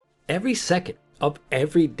Every second of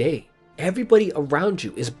every day, everybody around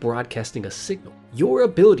you is broadcasting a signal. Your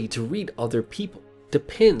ability to read other people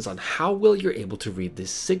depends on how well you're able to read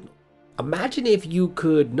this signal. Imagine if you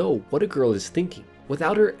could know what a girl is thinking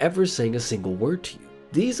without her ever saying a single word to you.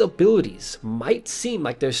 These abilities might seem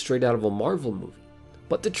like they're straight out of a Marvel movie,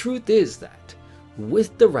 but the truth is that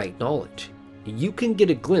with the right knowledge, you can get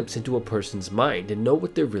a glimpse into a person's mind and know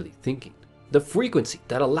what they're really thinking. The frequency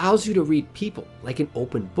that allows you to read people like an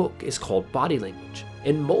open book is called body language,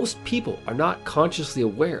 and most people are not consciously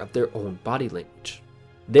aware of their own body language.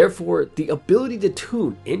 Therefore, the ability to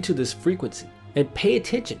tune into this frequency and pay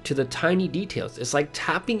attention to the tiny details is like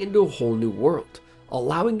tapping into a whole new world,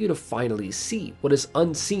 allowing you to finally see what is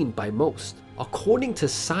unseen by most. According to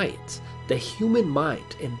science, the human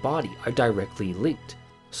mind and body are directly linked,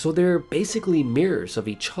 so they're basically mirrors of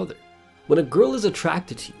each other. When a girl is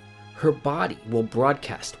attracted to you, her body will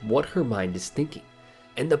broadcast what her mind is thinking.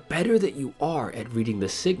 And the better that you are at reading the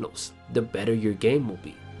signals, the better your game will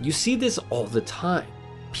be. You see this all the time.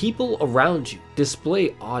 People around you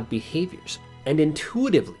display odd behaviors, and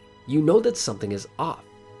intuitively, you know that something is off,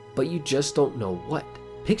 but you just don't know what.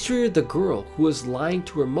 Picture the girl who was lying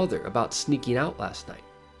to her mother about sneaking out last night.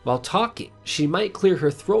 While talking, she might clear her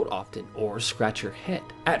throat often or scratch her head.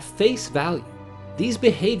 At face value, these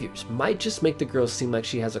behaviors might just make the girl seem like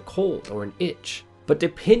she has a cold or an itch, but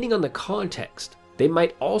depending on the context, they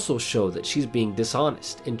might also show that she's being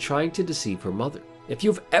dishonest and trying to deceive her mother. If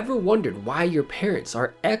you've ever wondered why your parents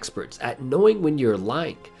are experts at knowing when you're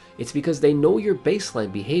lying, it's because they know your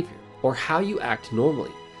baseline behavior or how you act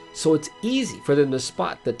normally. So it's easy for them to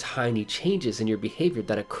spot the tiny changes in your behavior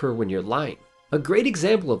that occur when you're lying. A great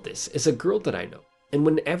example of this is a girl that I know, and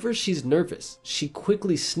whenever she's nervous, she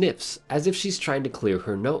quickly sniffs as if she's trying to clear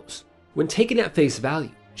her nose. When taken at face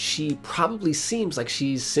value, she probably seems like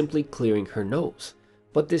she's simply clearing her nose,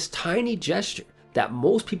 but this tiny gesture that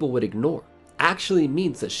most people would ignore actually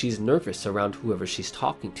means that she's nervous around whoever she's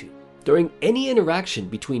talking to. During any interaction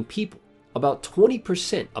between people, about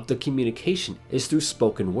 20% of the communication is through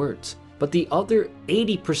spoken words, but the other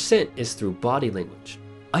 80% is through body language.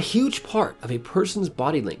 A huge part of a person's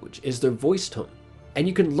body language is their voice tone, and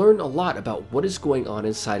you can learn a lot about what is going on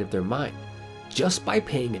inside of their mind just by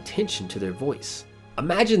paying attention to their voice.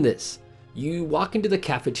 Imagine this: you walk into the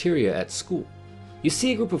cafeteria at school. You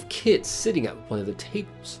see a group of kids sitting at one of the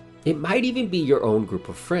tables. It might even be your own group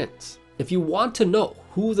of friends. If you want to know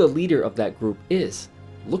who the leader of that group is,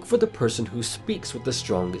 look for the person who speaks with the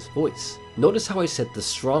strongest voice. Notice how I said the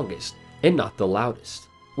strongest and not the loudest.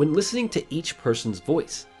 When listening to each person's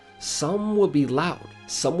voice, some will be loud,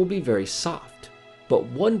 some will be very soft, but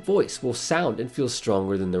one voice will sound and feel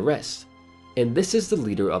stronger than the rest. And this is the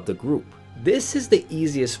leader of the group. This is the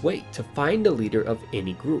easiest way to find the leader of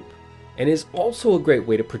any group, and is also a great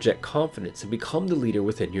way to project confidence and become the leader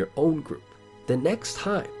within your own group. The next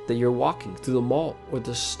time that you're walking through the mall or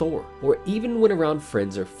the store, or even when around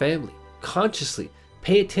friends or family, consciously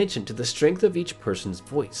pay attention to the strength of each person's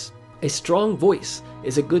voice. A strong voice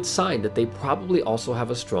is a good sign that they probably also have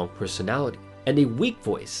a strong personality, and a weak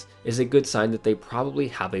voice is a good sign that they probably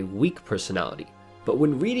have a weak personality. But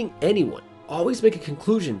when reading anyone, always make a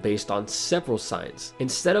conclusion based on several signs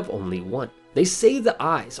instead of only one. They say the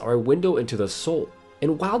eyes are a window into the soul,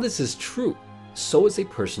 and while this is true, so is a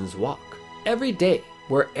person's walk. Every day,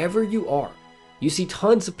 wherever you are, you see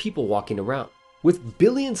tons of people walking around. With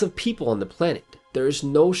billions of people on the planet, there is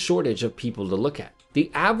no shortage of people to look at.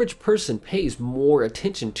 The average person pays more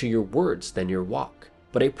attention to your words than your walk,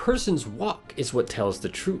 but a person's walk is what tells the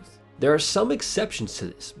truth. There are some exceptions to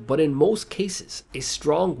this, but in most cases, a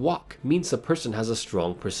strong walk means the person has a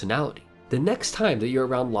strong personality. The next time that you're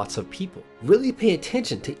around lots of people, really pay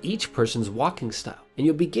attention to each person's walking style, and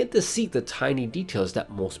you'll begin to see the tiny details that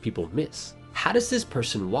most people miss. How does this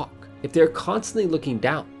person walk? If they're constantly looking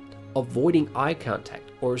down, avoiding eye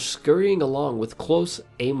contact, or scurrying along with close,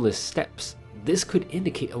 aimless steps, this could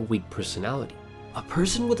indicate a weak personality. A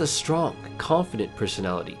person with a strong, confident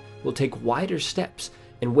personality will take wider steps,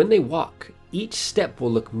 and when they walk, each step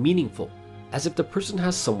will look meaningful, as if the person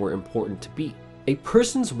has somewhere important to be. A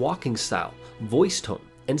person's walking style, voice tone,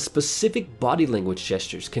 and specific body language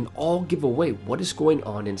gestures can all give away what is going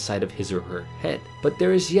on inside of his or her head. But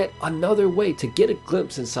there is yet another way to get a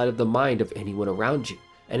glimpse inside of the mind of anyone around you,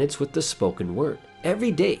 and it's with the spoken word.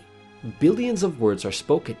 Every day, billions of words are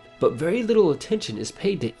spoken, but very little attention is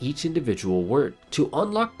paid to each individual word. To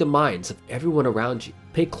unlock the minds of everyone around you,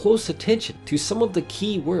 pay close attention to some of the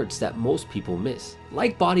key words that most people miss.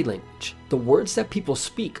 Like body language, the words that people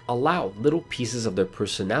speak allow little pieces of their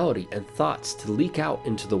personality and thoughts to leak out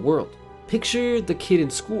into the world. Picture the kid in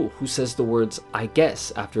school who says the words "I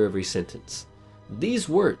guess" after every sentence. These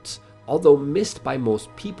words, although missed by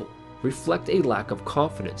most people, reflect a lack of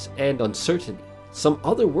confidence and uncertainty. Some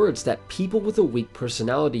other words that people with a weak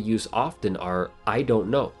personality use often are "I don't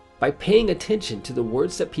know." By paying attention to the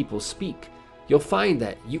words that people speak, you'll find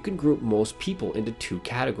that you can group most people into two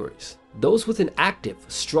categories: those with an active,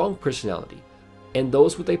 strong personality, and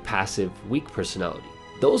those with a passive, weak personality.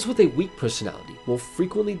 Those with a weak personality will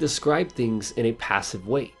frequently describe things in a passive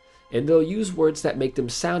way, and they'll use words that make them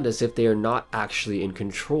sound as if they are not actually in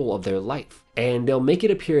control of their life, and they'll make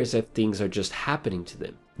it appear as if things are just happening to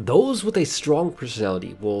them. Those with a strong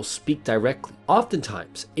personality will speak directly.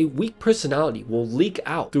 Oftentimes, a weak personality will leak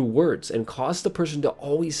out through words and cause the person to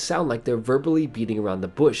always sound like they're verbally beating around the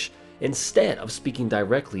bush instead of speaking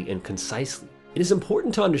directly and concisely. It is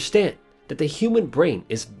important to understand that the human brain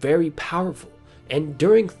is very powerful, and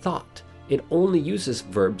during thought, it only uses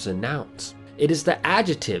verbs and nouns. It is the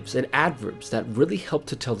adjectives and adverbs that really help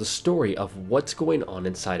to tell the story of what's going on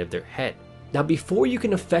inside of their head. Now, before you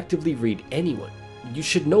can effectively read anyone, you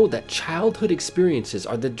should know that childhood experiences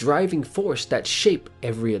are the driving force that shape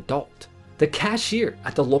every adult. The cashier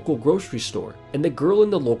at the local grocery store and the girl in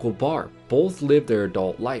the local bar both live their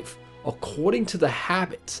adult life according to the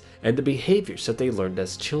habits and the behaviors that they learned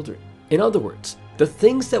as children. In other words, the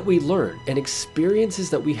things that we learn and experiences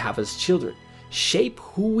that we have as children shape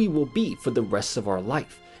who we will be for the rest of our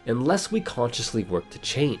life unless we consciously work to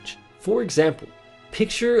change. For example,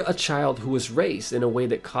 picture a child who was raised in a way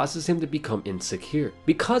that causes him to become insecure.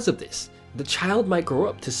 Because of this, the child might grow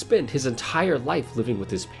up to spend his entire life living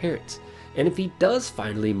with his parents, and if he does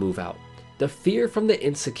finally move out, the fear from the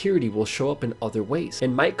insecurity will show up in other ways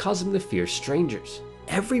and might cause him to fear strangers.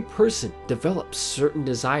 Every person develops certain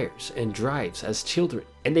desires and drives as children,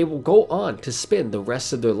 and they will go on to spend the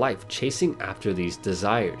rest of their life chasing after these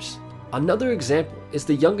desires. Another example is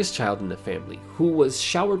the youngest child in the family who was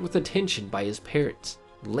showered with attention by his parents.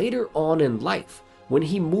 Later on in life, when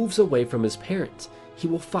he moves away from his parents, he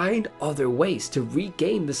will find other ways to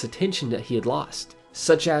regain this attention that he had lost,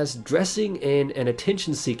 such as dressing in an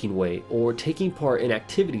attention-seeking way or taking part in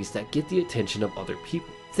activities that get the attention of other people.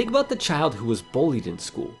 Think about the child who was bullied in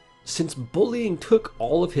school. Since bullying took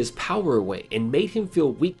all of his power away and made him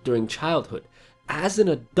feel weak during childhood, as an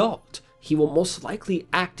adult, he will most likely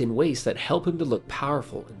act in ways that help him to look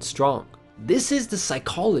powerful and strong. This is the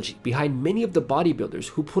psychology behind many of the bodybuilders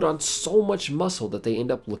who put on so much muscle that they end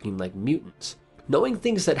up looking like mutants. Knowing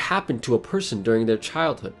things that happened to a person during their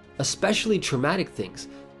childhood, especially traumatic things,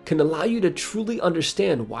 can allow you to truly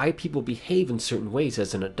understand why people behave in certain ways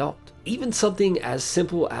as an adult. Even something as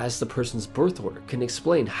simple as the person's birth order can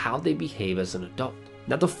explain how they behave as an adult.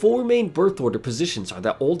 Now, the four main birth order positions are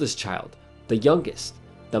the oldest child, the youngest,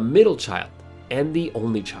 the middle child, and the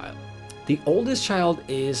only child. The oldest child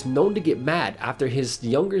is known to get mad after his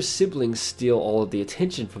younger siblings steal all of the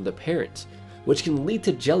attention from the parents, which can lead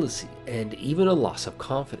to jealousy and even a loss of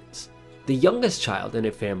confidence. The youngest child in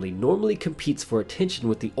a family normally competes for attention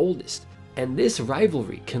with the oldest, and this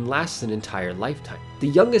rivalry can last an entire lifetime. The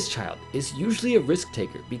youngest child is usually a risk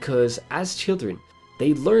taker because, as children,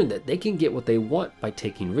 they learn that they can get what they want by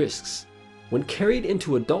taking risks. When carried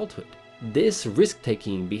into adulthood, this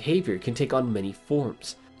risk-taking behavior can take on many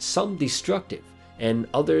forms, some destructive and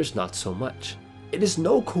others not so much. It is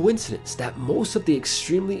no coincidence that most of the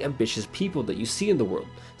extremely ambitious people that you see in the world,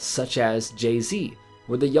 such as Jay-Z,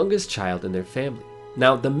 were the youngest child in their family.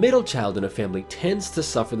 Now, the middle child in a family tends to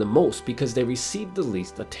suffer the most because they receive the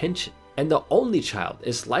least attention, and the only child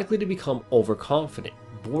is likely to become overconfident,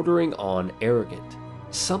 bordering on arrogant.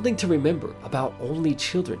 Something to remember about only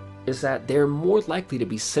children is that they're more likely to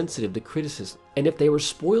be sensitive to criticism, and if they were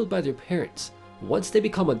spoiled by their parents, once they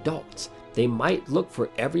become adults, they might look for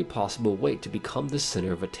every possible way to become the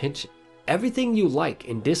center of attention. Everything you like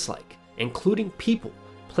and dislike, including people,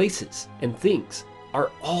 places, and things, are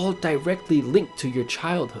all directly linked to your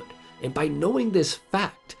childhood, and by knowing this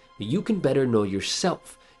fact, you can better know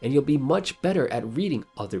yourself, and you'll be much better at reading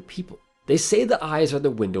other people. They say the eyes are the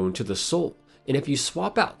window into the soul, and if you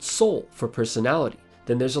swap out soul for personality,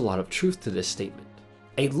 then there's a lot of truth to this statement.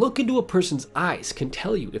 A look into a person's eyes can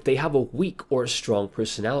tell you if they have a weak or a strong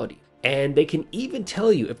personality, and they can even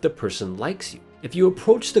tell you if the person likes you. If you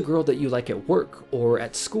approach the girl that you like at work or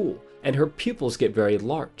at school, and her pupils get very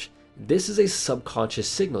large, this is a subconscious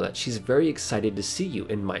signal that she's very excited to see you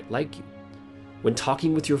and might like you. When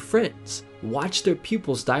talking with your friends, watch their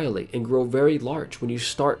pupils dilate and grow very large when you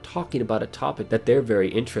start talking about a topic that they're very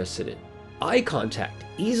interested in. Eye contact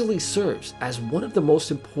easily serves as one of the most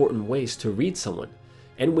important ways to read someone,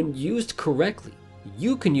 and when used correctly,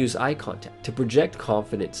 You can use eye contact to project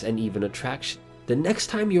confidence and even attraction. The next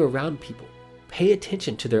time you're around people, pay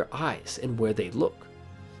attention to their eyes and where they look.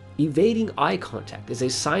 Evading eye contact is a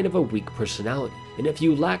sign of a weak personality, and if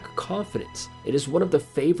you lack confidence, it is one of the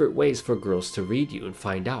favorite ways for girls to read you and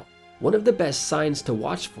find out. One of the best signs to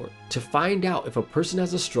watch for to find out if a person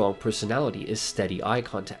has a strong personality is steady eye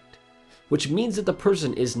contact, which means that the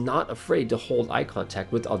person is not afraid to hold eye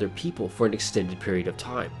contact with other people for an extended period of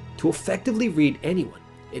time. To effectively read anyone,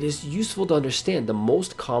 it is useful to understand the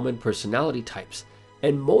most common personality types,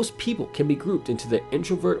 and most people can be grouped into the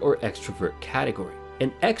introvert or extrovert category.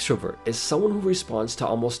 An extrovert is someone who responds to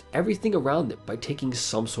almost everything around them by taking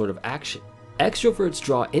some sort of action. Extroverts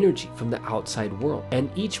draw energy from the outside world, and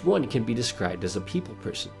each one can be described as a people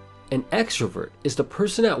person. An extrovert is the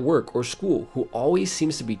person at work or school who always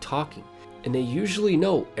seems to be talking, and they usually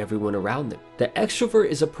know everyone around them. The extrovert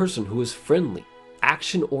is a person who is friendly,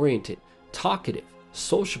 action-oriented, talkative,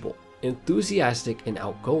 sociable, enthusiastic, and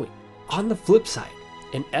outgoing. On the flip side,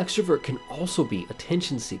 an extrovert can also be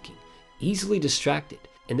attention-seeking, easily distracted,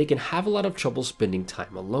 and they can have a lot of trouble spending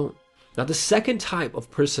time alone. Now, the second type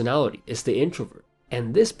of personality is the introvert,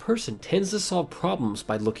 and this person tends to solve problems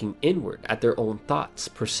by looking inward at their own thoughts,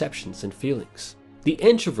 perceptions, and feelings. The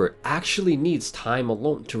introvert actually needs time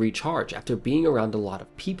alone to recharge after being around a lot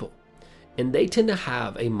of people, and they tend to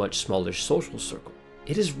have a much smaller social circle.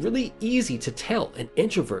 It is really easy to tell an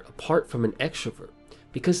introvert apart from an extrovert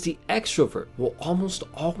because the extrovert will almost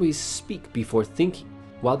always speak before thinking,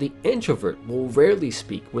 while the introvert will rarely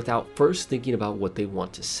speak without first thinking about what they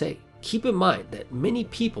want to say. Keep in mind that many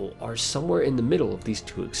people are somewhere in the middle of these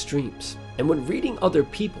two extremes. And when reading other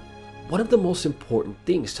people, one of the most important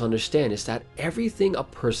things to understand is that everything a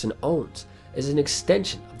person owns is an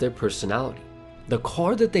extension of their personality. The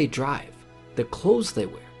car that they drive, the clothes they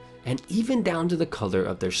wear, and even down to the color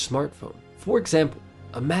of their smartphone. For example,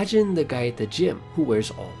 imagine the guy at the gym who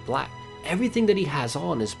wears all black. Everything that he has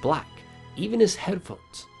on is black. Even his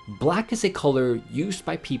headphones. Black is a color used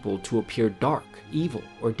by people to appear dark, evil,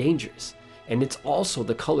 or dangerous, and it's also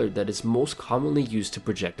the color that is most commonly used to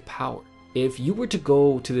project power. If you were to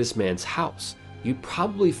go to this man's house, you'd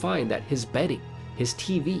probably find that his bedding, his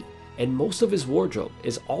TV, and most of his wardrobe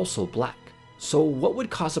is also black. So what would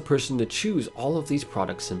cause a person to choose all of these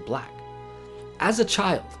products in black? As a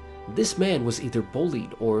child, this man was either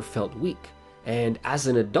bullied or felt weak, and as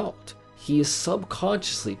an adult, he is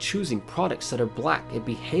subconsciously choosing products that are black and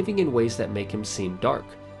behaving in ways that make him seem dark,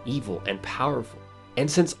 evil, and powerful. And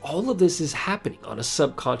since all of this is happening on a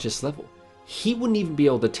subconscious level, he wouldn't even be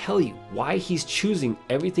able to tell you why he's choosing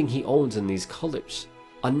everything he owns in these colors.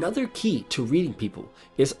 Another key to reading people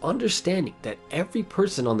is understanding that every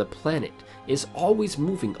person on the planet is always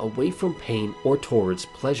moving away from pain or towards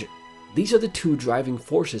pleasure. These are the two driving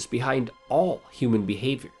forces behind all human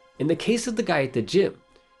behavior. In the case of the guy at the gym,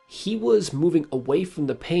 he was moving away from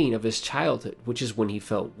the pain of his childhood, which is when he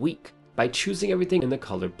felt weak, by choosing everything in the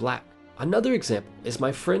color black. Another example is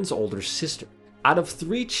my friend's older sister. Out of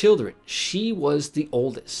 3 children, she was the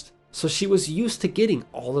oldest, so she was used to getting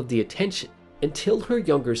all of the attention until her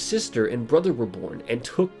younger sister and brother were born and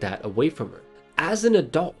took that away from her. As an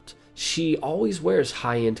adult, she always wears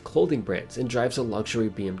high-end clothing brands and drives a luxury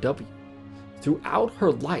BMW. Throughout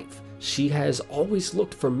her life, she has always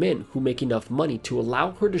looked for men who make enough money to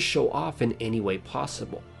allow her to show off in any way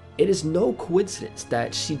possible. It is no coincidence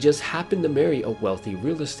that she just happened to marry a wealthy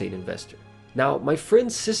real estate investor. Now, my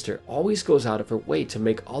friend's sister always goes out of her way to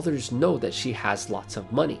make others know that she has lots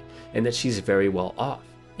of money and that she's very well off.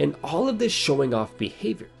 And all of this showing off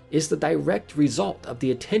behavior is the direct result of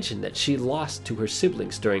the attention that she lost to her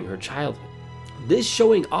siblings during her childhood. This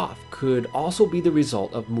showing off could also be the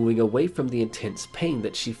result of moving away from the intense pain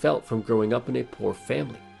that she felt from growing up in a poor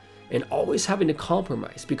family and always having to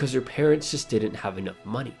compromise because her parents just didn't have enough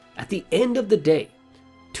money. At the end of the day,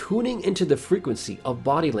 tuning into the frequency of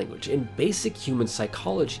body language and basic human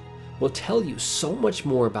psychology will tell you so much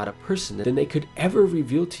more about a person than they could ever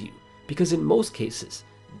reveal to you, because in most cases,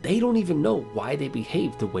 they don't even know why they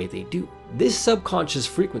behave the way they do. This subconscious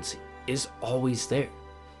frequency is always there,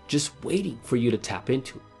 just waiting for you to tap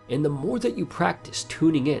into it. And the more that you practice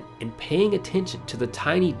tuning in and paying attention to the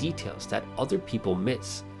tiny details that other people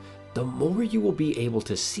miss, the more you will be able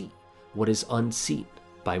to see what is unseen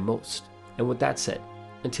by most. And with that said,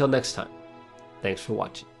 until next time, thanks for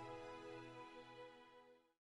watching.